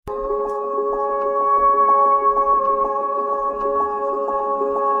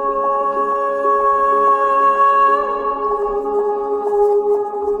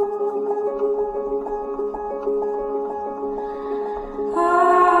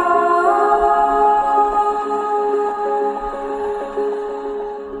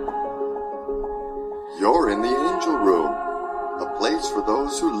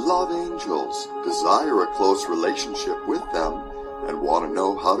close relationship with them and want to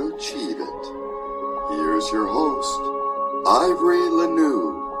know how to achieve it. Here's your host, Ivory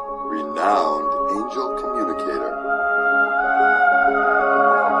Lanou, renowned angel communicator.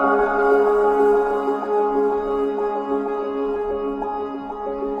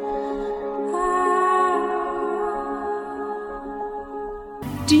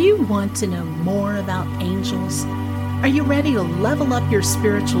 Do you want to know more about angels? Are you ready to level up your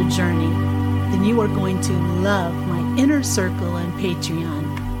spiritual journey? Then you are going to love my Inner Circle on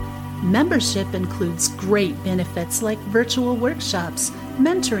Patreon. Membership includes great benefits like virtual workshops,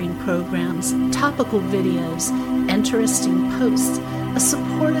 mentoring programs, topical videos, interesting posts, a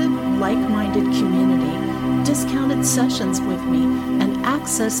supportive, like-minded community, discounted sessions with me, and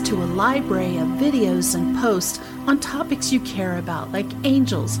access to a library of videos and posts on topics you care about like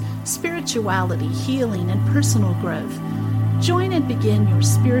angels, spirituality, healing, and personal growth. Join and begin your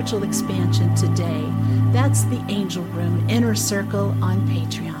spiritual expansion today. That's the Angel Room Inner Circle on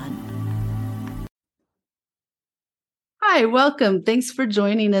Patreon. Hi, welcome. Thanks for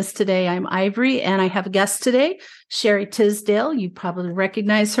joining us today. I'm Ivory, and I have a guest today, Sherri Tisdale. You probably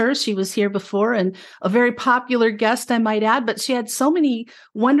recognize her. She was here before and a very popular guest, I might add, but she had so many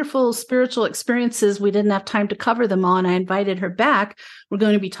wonderful spiritual experiences. We didn't have time to cover them all, and I invited her back. We're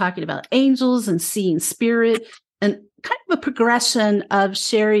going to be talking about angels and seeing spirit and kind of a progression of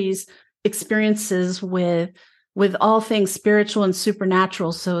Sherri's experiences with all things spiritual and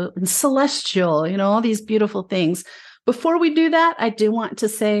supernatural, and celestial, all these beautiful things. Before we do that, I do want to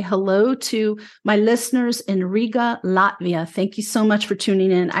say hello to my listeners in Riga, Latvia. Thank you so much for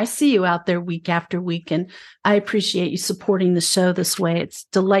tuning in. I see you out there week after week, and I appreciate you supporting the show this way. It's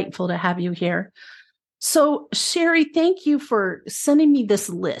delightful to have you here. So, Sherri, thank you for sending me this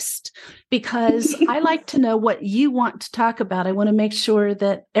list because I like to know what you want to talk about. I want to make sure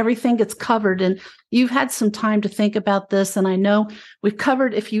that everything gets covered, and you've had some time to think about this. And I know we've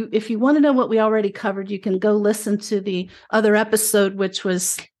covered, if you want to know what we already covered, you can go listen to the other episode, which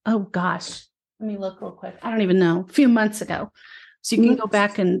was, oh gosh, let me look real quick. I don't even know, a few months ago. So you can go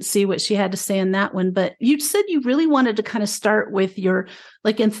back and see what she had to say in that one. But you said you really wanted to kind of start with your,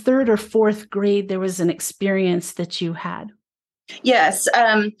 like in third or fourth grade, there was an experience that you had. Yes.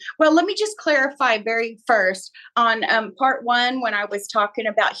 Well, let me just clarify very first on part one, when I was talking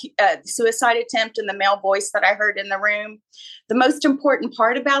about the suicide attempt and the male voice that I heard in the room. The most important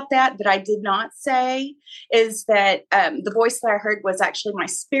part about that I did not say is that the voice that I heard was actually my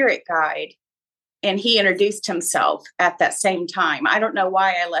spirit guide. And he introduced himself at that same time. I don't know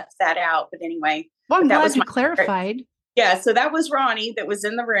why I left that out, but anyway. Well, I'm that glad was you clarified. Yeah, so that was Ronnie that was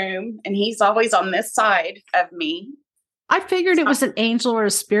in the room, and he's always on this side of me. I figured it was an angel or a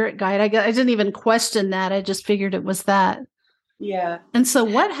spirit guide. I didn't even question that. I just figured it was that. Yeah. And so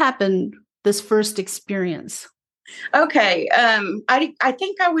what happened this first experience? Okay. I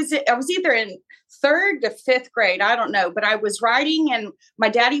think I was either in third to fifth grade. I don't know, but I was riding and my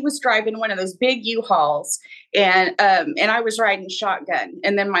daddy was driving one of those big U-Hauls and I was riding shotgun.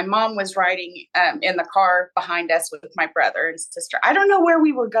 And then my mom was riding in the car behind us with my brother and sister. I don't know where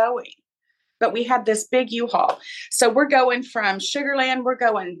we were going, but we had this big U-Haul. So we're going from Sugarland, we're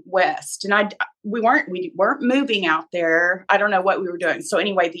going west. And we weren't moving out there. I don't know what we were doing. So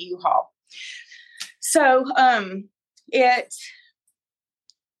anyway, the U-Haul. So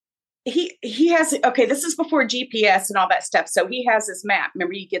he has, okay, this is before GPS and all that stuff. So he has his map.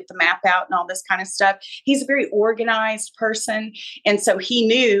 Remember, you get the map out and all this kind of stuff. He's a very organized person. And so he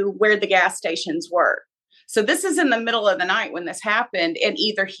knew where the gas stations were. So this is in the middle of the night when this happened. And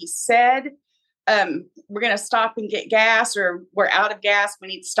either he said, we're going to stop and get gas, or we're out of gas. We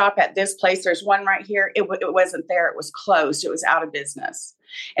need to stop at this place. There's one right here. It wasn't there. It was closed. It was out of business.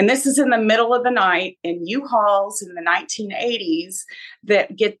 And this is in the middle of the night in U-Hauls in the 1980s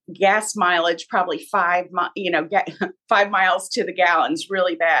that get gas mileage, probably 5 miles to the gallons,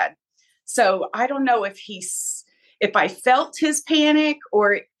 really bad. So I don't know if I felt his panic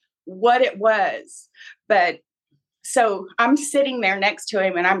or what it was, but so I'm sitting there next to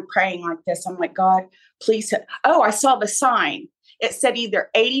him and I'm praying like this. I'm like, God, please. Oh, I saw the sign. It said either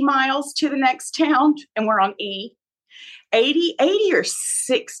 80 miles to the next town, and we're on E. 80 or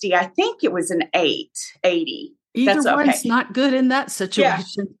 60. I think it was an 80. Either one's not good in that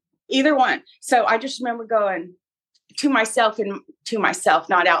situation. Yeah, either one. So I just remember going to myself,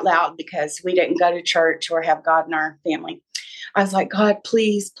 not out loud, because we didn't go to church or have God in our family. I was like, God,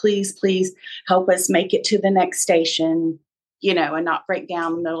 please, please, please help us make it to the next station, and not break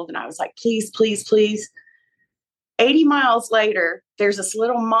down in the middle of the night. I was like, please, please, please. 80 miles later, there's this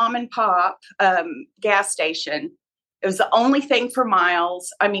little mom and pop gas station. It was the only thing for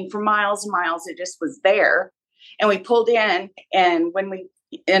miles. I mean, for miles and miles, it just was there. And we pulled in, and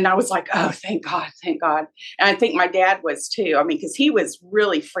I was like, oh, thank God, thank God. And I think my dad was too. I mean, because he was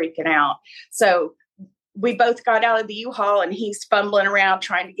really freaking out. So we both got out of the U-Haul, and he's fumbling around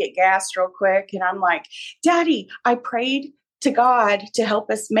trying to get gas real quick. And I'm like, Daddy, I prayed to God to help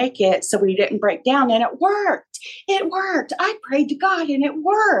us make it so we didn't break down. And it worked. It worked. I prayed to God and it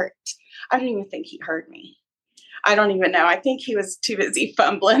worked. I don't even think he heard me. I don't even know. I think he was too busy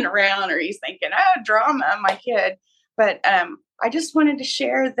fumbling around, or he's thinking, oh, drama, my kid. But I just wanted to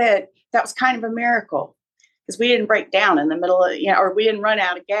share that was kind of a miracle, because we didn't break down in the middle of, or we didn't run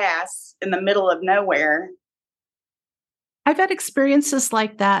out of gas in the middle of nowhere. I've had experiences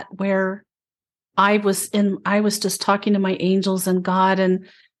like that where I was just talking to my angels and God and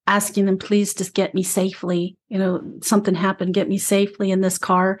asking them, please just get me safely. Something happened, get me safely in this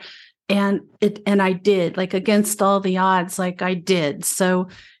car. And I did, like, against all the odds, like I did. So,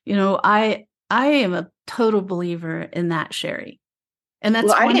 I am a total believer in that, Sherri. And that's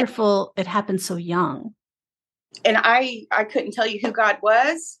wonderful. It happened so young. And I couldn't tell you who God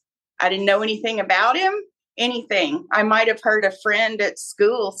was. I didn't know anything about him, anything. I might have heard a friend at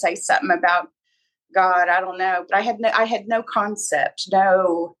school say something about God. I don't know. But I had no concept.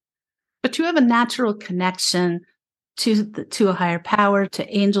 No. But you have a natural connection to a higher power,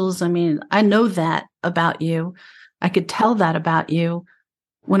 to angels. I mean, I know that about you. I could tell that about you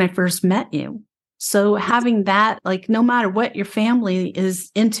when I first met you. So having that, like, no matter what your family is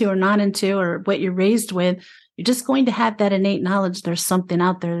into or not into, or what you're raised with, you're just going to have that innate knowledge. There's something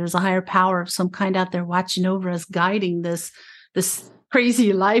out there. There's a higher power of some kind out there watching over us, guiding this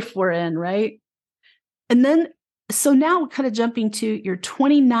crazy life we're in, right? And then, so now we're kind of jumping to, you're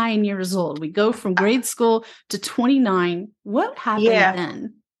 29 years old. We go from grade school to 29. What happened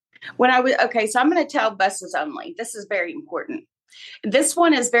then? So I'm going to tell buses only. This is very important. This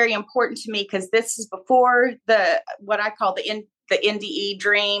one is very important to me because this is before what I call the NDE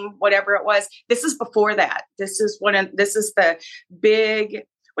dream, whatever it was. This is before that. This is the big,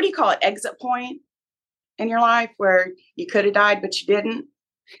 what do you call it? Exit point in your life where you could have died, but you didn't.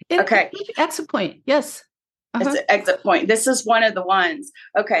 Exit point. Yes. It's an exit point. This is one of the ones.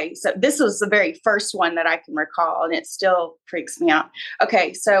 Okay. So this was the very first one that I can recall, and it still freaks me out.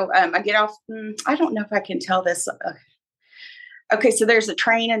 Okay. So I get off. I don't know if I can tell this. Okay. So there's a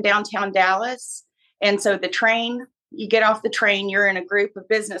train in downtown Dallas. And so you get off the train, you're in a group of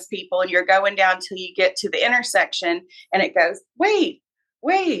business people, and you're going down till you get to the intersection, and it goes, wait.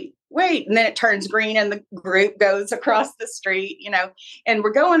 And then it turns green, and the group goes across the street, and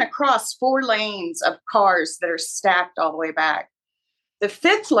we're going across 4 lanes of cars that are stacked all the way back. The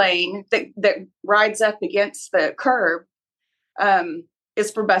 5th lane that rides up against the curb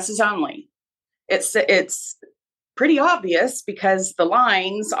is for buses only. It's pretty obvious because the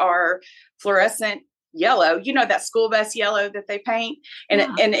lines are fluorescent yellow, that school bus yellow that they paint. And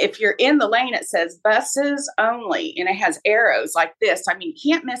and if you're in the lane, it says buses only, and it has arrows like this. I mean,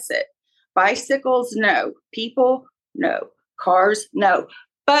 you can't miss it. Bicycles, no. People, no. Cars, no.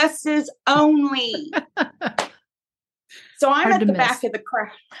 Buses only. So I'm at the back of the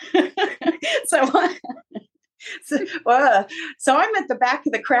crowd. So I'm at the back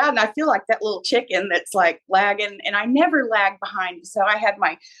of the crowd, and I feel like that little chicken that's like lagging, and I never lag behind. So I had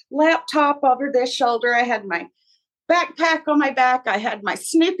my laptop over this shoulder. I had my backpack on my back. I had my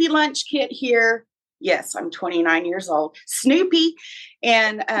Snoopy lunch kit here. Yes, I'm 29 years old. Snoopy.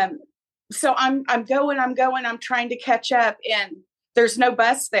 And so I'm going, I'm trying to catch up, and there's no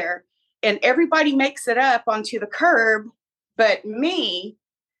bus there. And everybody makes it up onto the curb, but me.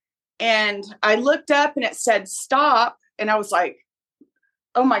 And I looked up, and it said stop. And I was like,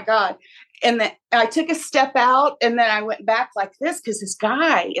 oh my God. And then I took a step out, and then I went back like this, because this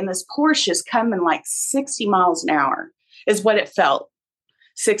guy in this Porsche is coming like 60 miles an hour is what it felt.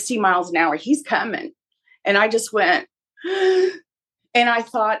 60 miles an hour. He's coming. And I just went, and I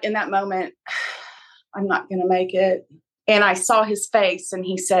thought in that moment, I'm not going to make it. And I saw his face, and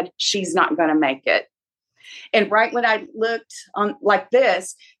he said, she's not going to make it. And right when I looked on like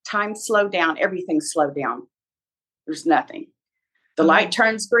this, time slowed down. Everything slowed down. There's nothing. The light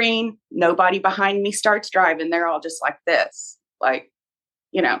turns green. Nobody behind me starts driving. They're all just like this. Like,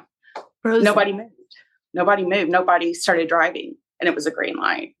 Frozen. Nobody moved. Nobody moved. Nobody started driving. And it was a green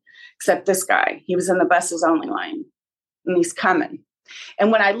light, except this guy. He was in the buses only lane, and he's coming.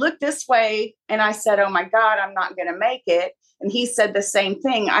 And when I looked this way, and I said, oh my God, I'm not going to make it. And he said the same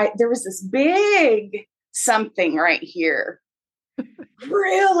thing. There was this big something right here.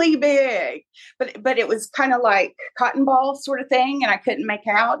 really big, but it was kind of like cotton ball sort of thing. And I couldn't make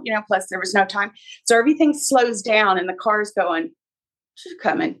out, plus there was no time. So everything slows down and the car's going, she's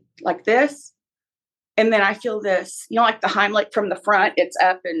coming like this. And then I feel this, like the Heimlich from the front, it's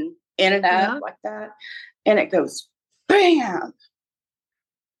up and in and up like that. And it goes, bam.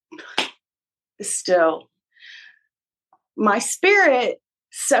 Still, my spirit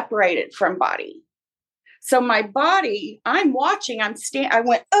separated from body. So my body, I'm watching, I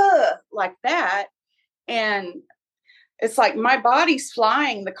went, like that. And it's like my body's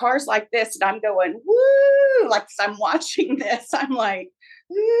flying. The car's like this. And I'm going, woo, like I'm watching this. I'm like,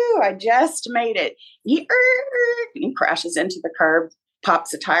 woo, I just made it. He crashes into the curb,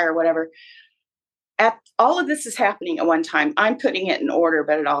 pops a tire, whatever. All of this is happening at one time. I'm putting it in order,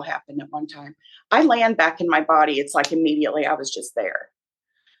 but it all happened at one time. I land back in my body. It's like immediately I was just there.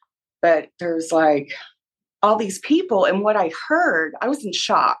 But there's like all these people. And what I heard, I was in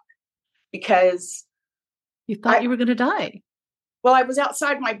shock because you thought you were going to die. Well, I was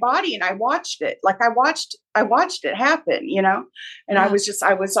outside my body and I watched it. Like I watched it happen, and I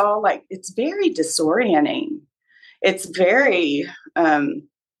was all like, it's very disorienting. It's very,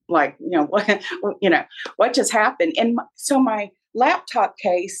 like, what just happened? And so my laptop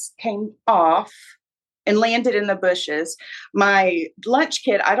case came off and landed in the bushes. My lunch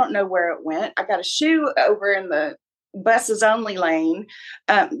kit, I don't know where it went. I got a shoe over in the buses only lane.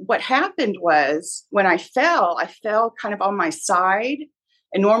 What happened was when I fell kind of on my side.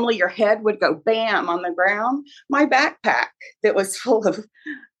 And normally your head would go bam on the ground. My backpack that was full of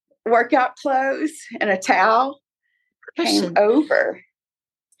workout clothes and a towel came over.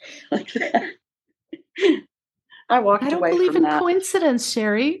 Like that. I walked away from that. I don't believe in coincidence,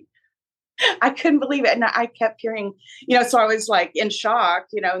 Sherri. I couldn't believe it. And I kept hearing, so I was like in shock,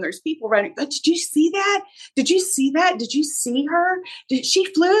 and there's people running. Oh, did you see that? Did you see that? Did you see her? She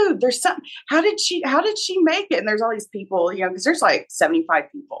flew? There's something. How did she make it? And there's all these people, because there's like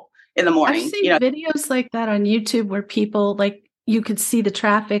 75 people in the morning. I've seen videos like that on YouTube where people, like, you could see the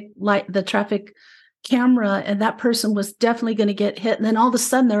traffic camera, and that person was definitely going to get hit. And then all of a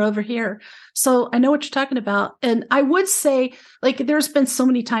sudden they're over here. So I know what you're talking about. And I would say, like, there's been so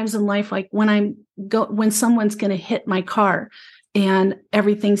many times in life, like when someone's going to hit my car and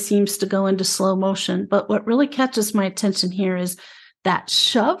everything seems to go into slow motion. But what really catches my attention here is that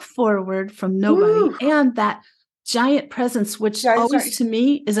shove forward from nobody and that giant presence, which always to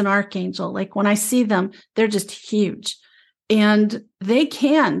me is an archangel. Like when I see them, they're just huge. And they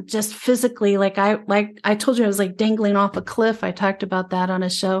can just physically, like I told you, I was like dangling off a cliff. I talked about that on a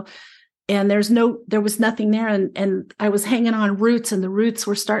show, and there was nothing there. And I was hanging on roots, and the roots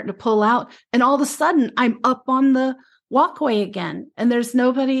were starting to pull out. And all of a sudden I'm up on the walkway again, and there's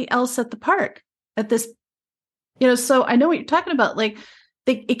nobody else at the park at this, so I know what you're talking about. Like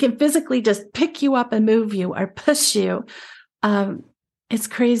it can physically just pick you up and move you or push you. It's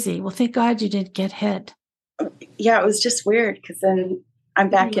crazy. Well, thank God you didn't get hit. Yeah, it was just weird because then I'm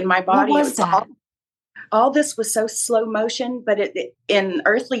back in my body. What was that? All this was so slow motion, but in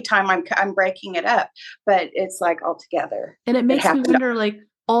earthly time, I'm breaking it up, but it's like all together. And it makes me wonder, like,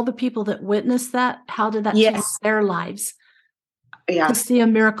 all the people that witnessed that, how did that change their lives? Yeah. To see a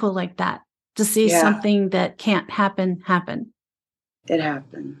miracle like that, to see something that can't happen. It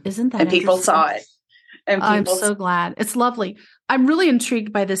happened. Isn't that And people saw it. And I'm so glad. It's lovely. I'm really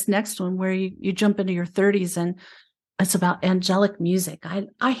intrigued by this next one where you jump into your 30s and it's about angelic music.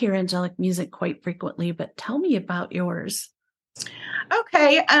 I hear angelic music quite frequently, but tell me about yours.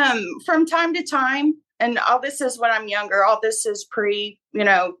 Okay. From time to time, and all this is when I'm younger, all this is pre,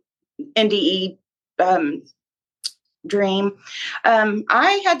 NDE dream.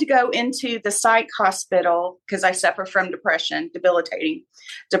 I had to go into the psych hospital because I suffer from debilitating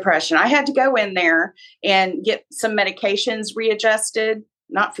depression. I had to go in there and get some medications readjusted,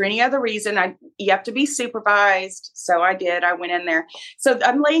 not for any other reason. You have to be supervised. So I did. I went in there. So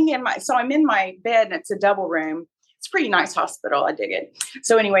I'm I'm in my bed, and it's a double room. It's a pretty nice hospital. I dig it.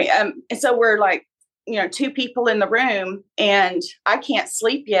 So anyway, and so we're like, 2 people in the room, and I can't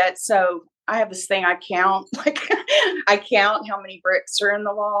sleep yet. So I have this thing I count, I count how many bricks are in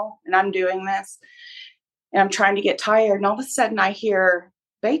the wall, and I'm doing this, and I'm trying to get tired. And all of a sudden I hear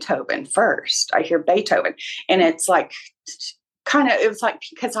Beethoven first. I hear Beethoven, and it's like, it was like,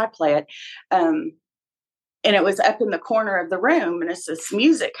 because I play it. And it was up in the corner of the room, and it's this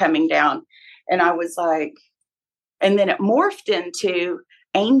music coming down. And I was like, and then it morphed into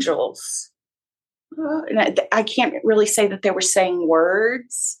angels. And I can't really say that they were saying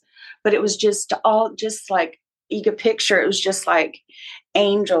words, but it was just all just like ego picture. It was just like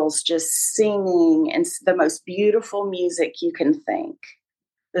angels just singing and the most beautiful music you can think.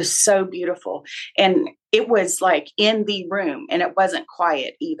 It was so beautiful. And it was like in the room, and it wasn't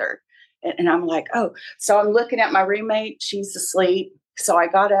quiet either. And I'm like, oh, so I'm looking at my roommate. She's asleep. So I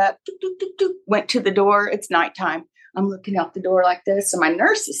got up, went to the door. It's nighttime. I'm looking out the door like this. And my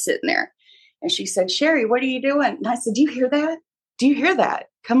nurse is sitting there. And she said, Sherri, what are you doing? And I said, do you hear that? Do you hear that?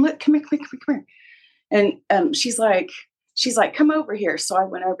 Come here. And she's like, come over here. So I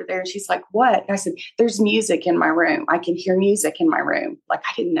went over there and she's like, what? And I said, there's music in my room. I can hear music in my room. Like,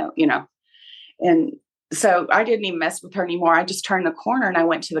 I didn't know, And so I didn't even mess with her anymore. I just turned the corner and I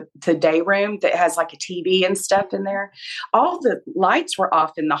went to the day room that has like a TV and stuff in there. All the lights were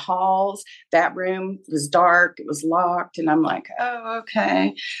off in the halls. That room was dark. It was locked. And I'm like, oh,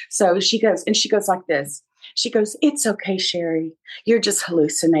 okay. So she goes like this. She goes, it's okay, Sherri. You're just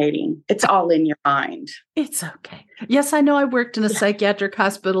hallucinating. It's all in your mind. It's okay. Yes, I know. I worked in a psychiatric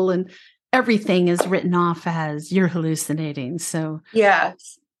hospital and everything is written off as you're hallucinating. So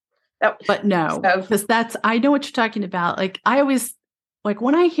yes. But no, because I know what you're talking about. Like I always, like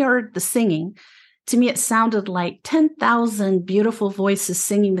when I heard the singing, to me, it sounded like 10,000 beautiful voices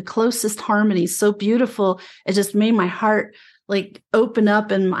singing the closest harmonies. So beautiful. It just made my heart like open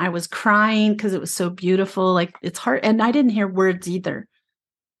up and I was crying because it was so beautiful. Like it's hard. And I didn't hear words either.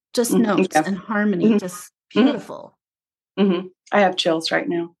 Just notes and harmony. Just beautiful. Mm-hmm. I have chills right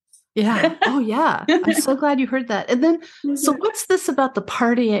now. Yeah. Oh, yeah. I'm so glad you heard that. And then, so what's this about the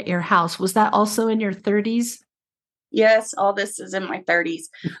party at your house? Was that also in your 30s? Yes. All this is in my 30s.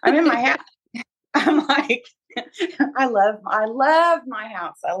 I'm in my house. I'm like, I love my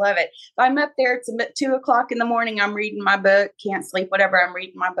house. I love it. If I'm up there, it's about 2:00 in the morning. I'm reading my book. Can't sleep, whatever. I'm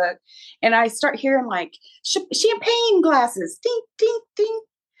reading my book. And I start hearing like champagne glasses, ding, ding,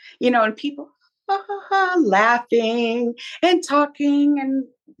 ding, and people laughing and talking and,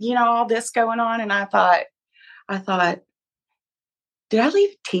 all this going on. And I thought, did I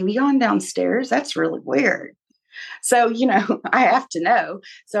leave TV on downstairs? That's really weird. So, I have to know.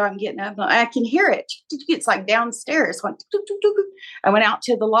 So I'm getting up and I can hear it. It's like downstairs. I went out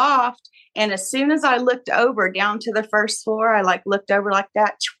to the loft. And as soon as I looked over down to the first floor, I looked over like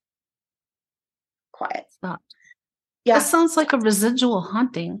that. Quiet. Stopped. Yeah. That sounds like a residual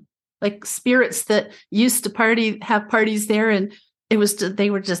haunting, like spirits that used to have parties there. And they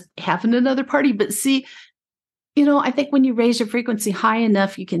were just having another party. But see, I think when you raise your frequency high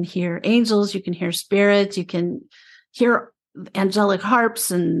enough, you can hear angels, you can hear spirits, you can hear angelic harps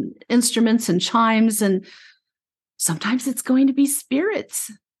and instruments and chimes. And sometimes it's going to be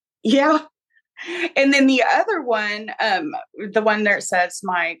spirits. Yeah. And then the other one, the one that says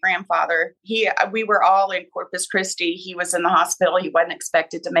my grandfather, we were all in Corpus Christi. He was in the hospital. He wasn't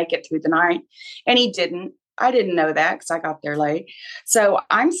expected to make it through the night. And he didn't. I didn't know that because I got there late. So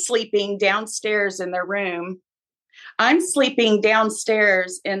I'm sleeping downstairs in their room. I'm sleeping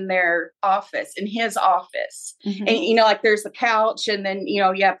downstairs in their office, in his office. Mm-hmm. And, like there's the couch and then,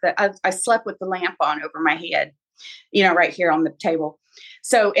 I slept with the lamp on over my head, right here on the table.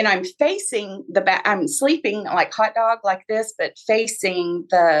 So, and I'm facing the back, I'm sleeping like hot dog like this, but facing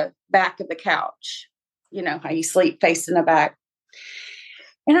the back of the couch, how you sleep facing the back.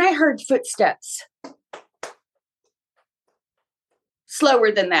 And I heard footsteps.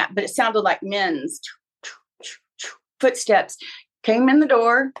 Slower than that, but it sounded like men's footsteps. Came in the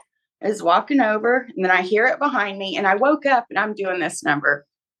door, is walking over, and then I hear it behind me, and I woke up and I'm doing this number.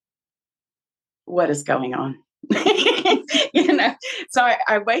 What is going on? So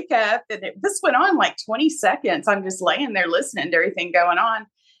I wake up and this went on like 20 seconds. I'm just laying there listening to everything going on.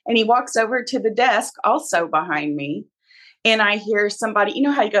 And he walks over to the desk also behind me. And I hear somebody,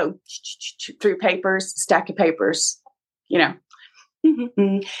 how you go through papers, stack of papers,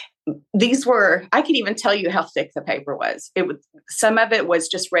 These were, I can even tell you how thick the paper was. Some of it was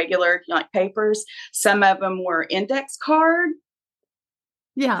just regular like papers. Some of them were index card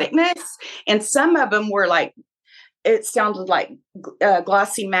thickness. And some of them were like, it sounded like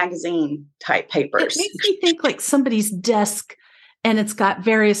glossy magazine type papers. It makes me think like somebody's desk and it's got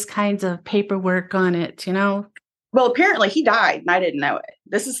various kinds of paperwork on it, Well, apparently he died and I didn't know it.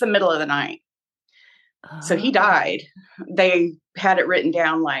 This is the middle of the night. So he died. They had it written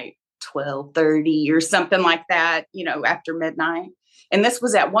down like 12:30 or something like that, after midnight. And this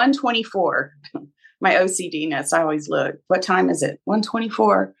was at 1:24. My OCD-ness, I always look. What time is it?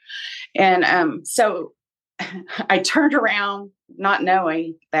 1:24. And so I turned around, not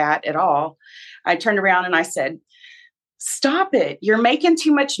knowing that at all. I turned around and I said, stop it. You're making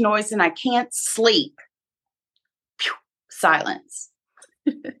too much noise and I can't sleep. Silence.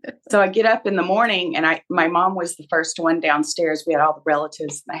 So I get up in the morning, and my mom was the first one downstairs. We had all the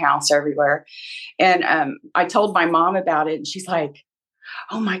relatives in the house everywhere. And I told my mom about it, and she's like,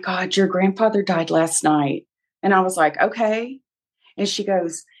 "Oh my God, your grandfather died last night." And I was like, "Okay." And she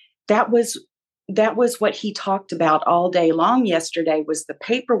goes, that was what he talked about all day long yesterday, was the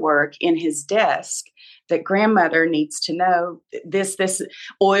paperwork in his desk that grandmother needs to know, this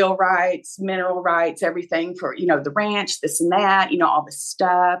oil rights, mineral rights, everything for, the ranch, this and that, all this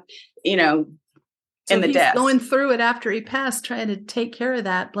stuff, So in the he's desk. going through it after he passed, trying to take care of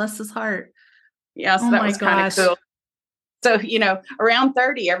that. Bless his heart. Yeah, so that was kind of cool. So, around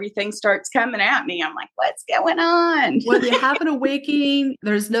 30, everything starts coming at me. I'm like, what's going on? When you have an awakening,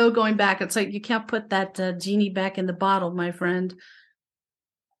 there's no going back. It's like you can't put that genie back in the bottle, my friend.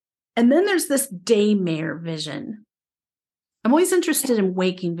 And then there's this daymare vision. I'm always interested in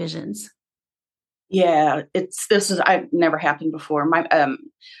waking visions. Yeah, I've never happened before. My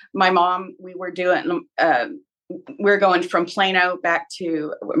mom, we were going from Plano back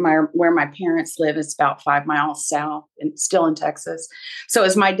to where my parents live. It's about 5 miles south, and still in Texas. So it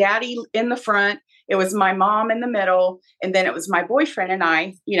was my daddy in the front, it was my mom in the middle, and then it was my boyfriend and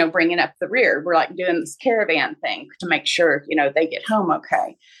I, bringing up the rear. We're like doing this caravan thing to make sure, they get home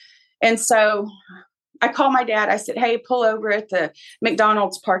okay. And so I called my dad. I said, "Hey, pull over at the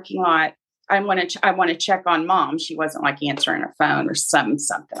McDonald's parking lot. I want to check on Mom." She wasn't like answering her phone or something.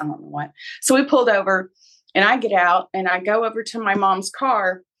 I don't know what. So we pulled over, and I get out and I go over to my mom's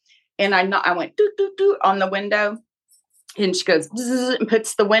car, and I went doot, doot, doot on the window, and she goes and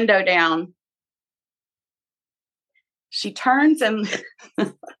puts the window down. She turns and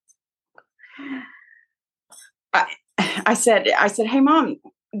I said, "Hey, Mom,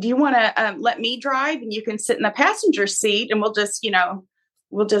 do you want to let me drive, and you can sit in the passenger seat, and we'll just,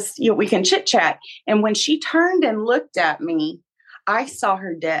 we can chit chat." And when she turned and looked at me, I saw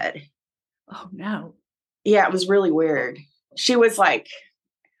her dead. Oh no. Yeah, it was really weird. She was like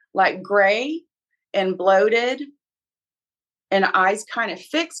gray and bloated, and eyes kind of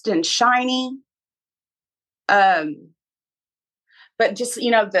fixed and shiny. But just,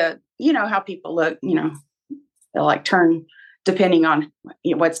 how people look, they'll like turn depending on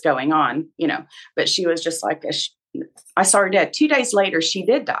what's going on, but she was just like, I saw her dead. 2 days later, she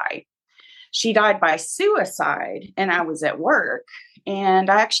did die. She died by suicide, and I was at work, and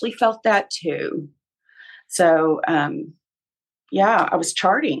I actually felt that too. So, I was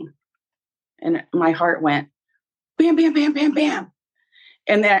charting, and my heart went bam, bam, bam, bam, bam.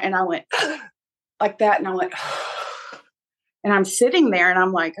 And I went like that. And I went, and I'm sitting there, and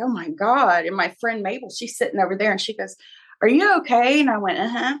I'm like, oh my God. And my friend Mabel, she's sitting over there, and she goes, "Are you okay?" And I went,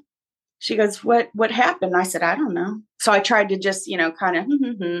 "Uh-huh." She goes, what happened? I said, "I don't know." So I tried to just, kind of,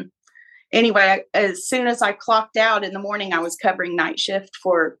 Anyway, as soon as I clocked out in the morning, I was covering night shift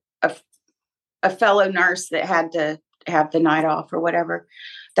for a fellow nurse that had to have the night off or whatever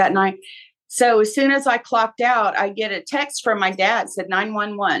that night. So as soon as I clocked out, I get a text from my dad, said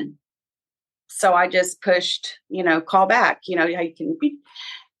 911. So I just pushed, call back, how you can be.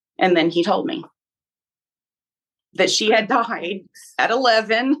 And then he told me that she had died at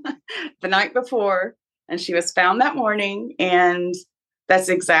 11 the night before, and she was found that morning. And that's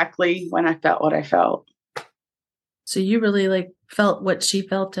exactly when I felt what I felt. So you really felt what she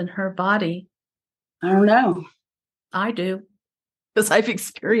felt in her body. I don't know. I do, because I've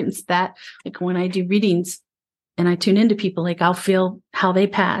experienced that. Like when I do readings and I tune into people, I'll feel how they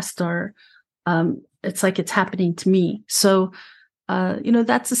passed, or it's like it's happening to me. So,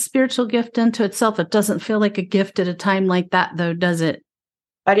 that's a spiritual gift unto itself. It doesn't feel like a gift at a time like that, though, does it?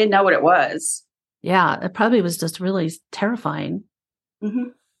 I didn't know what it was. Yeah, it probably was just really terrifying. Mm-hmm.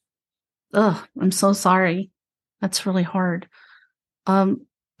 Oh, I'm so sorry. That's really hard. And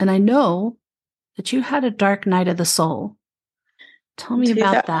I know that you had a dark night of the soul. Tell me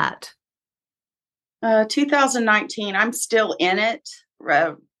about that. 2019, I'm still in it.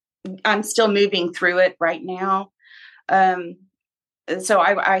 I'm still moving through it right now. So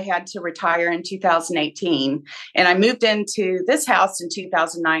I had to retire in 2018, and I moved into this house in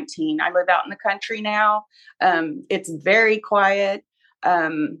 2019. I live out in the country now. It's very quiet.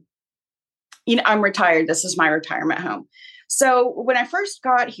 I'm retired. This is my retirement home. So when I first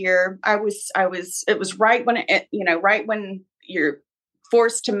got here, it was right when right when you're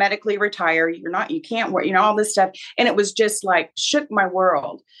forced to medically retire. You can't work, all this stuff. And it was just shook my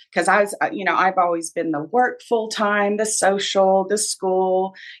world, because I've always been the work full time, the social, the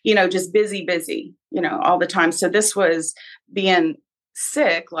school, just busy, all the time. So this was being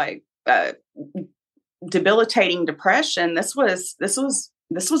sick, debilitating depression. This was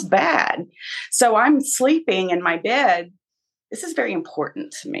bad. So I'm sleeping in my bed, this is very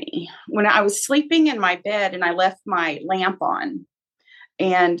important to me. When I was sleeping in my bed and I left my lamp on,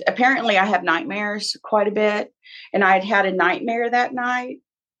 and apparently I have nightmares quite a bit. And I'd had a nightmare that night,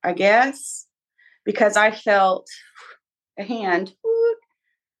 I guess, because I felt a hand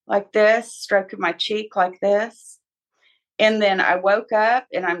like this, stroking my cheek like this. And then I woke up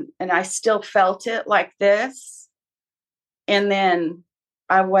and I still felt it like this. And then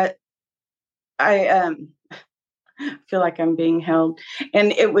I feel like I'm being held.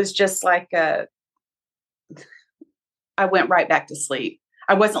 And it was just like I went right back to sleep.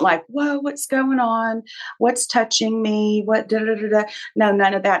 I wasn't like, whoa, what's going on? What's touching me? What da da da da? No,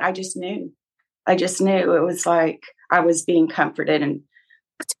 none of that. I just knew. It was like I was being comforted. And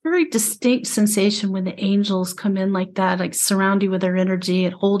it's a very distinct sensation when the angels come in like that, like surround you with their energy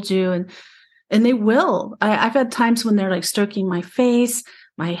and hold you. And they will. I've had times when they're like stroking my face,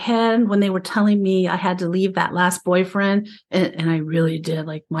 my head, when they were telling me I had to leave that last boyfriend. And I really did.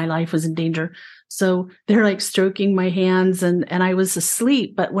 Like my life was in danger. So they're like stroking my hands and I was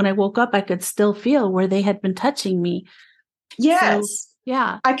asleep. But when I woke up, I could still feel where they had been touching me. Yes. So,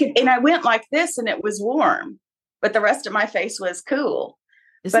 yeah. I could, and I went like this and it was warm, but the rest of my face was cool.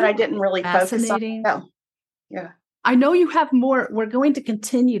 But I didn't really focus on it. Oh, yeah. I know you have more. We're going to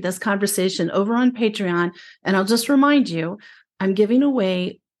continue this conversation over on Patreon. And I'll just remind you, I'm giving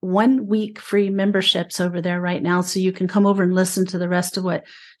away 1 week free memberships over there right now. So you can come over and listen to the rest of what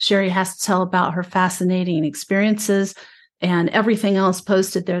Sherri has to tell about her fascinating experiences and everything else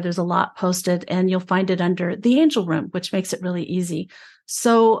posted there. There's a lot posted and you'll find it under the Angel Room, which makes it really easy.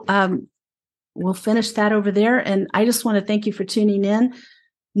 So we'll finish that over there. And I just want to thank you for tuning in.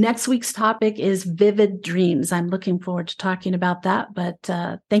 Next week's topic is vivid dreams. I'm looking forward to talking about that. But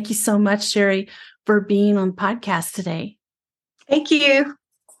thank you so much, Sherri, for being on the podcast today. Thank you.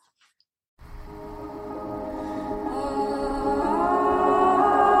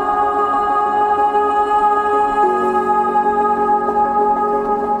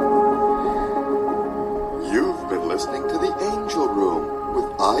 You've been listening to The Angel Room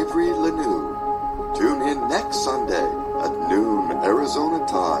with Ivory Lanou. Tune in next Sunday at noon Arizona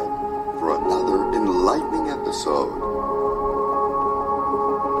time for another enlightening episode.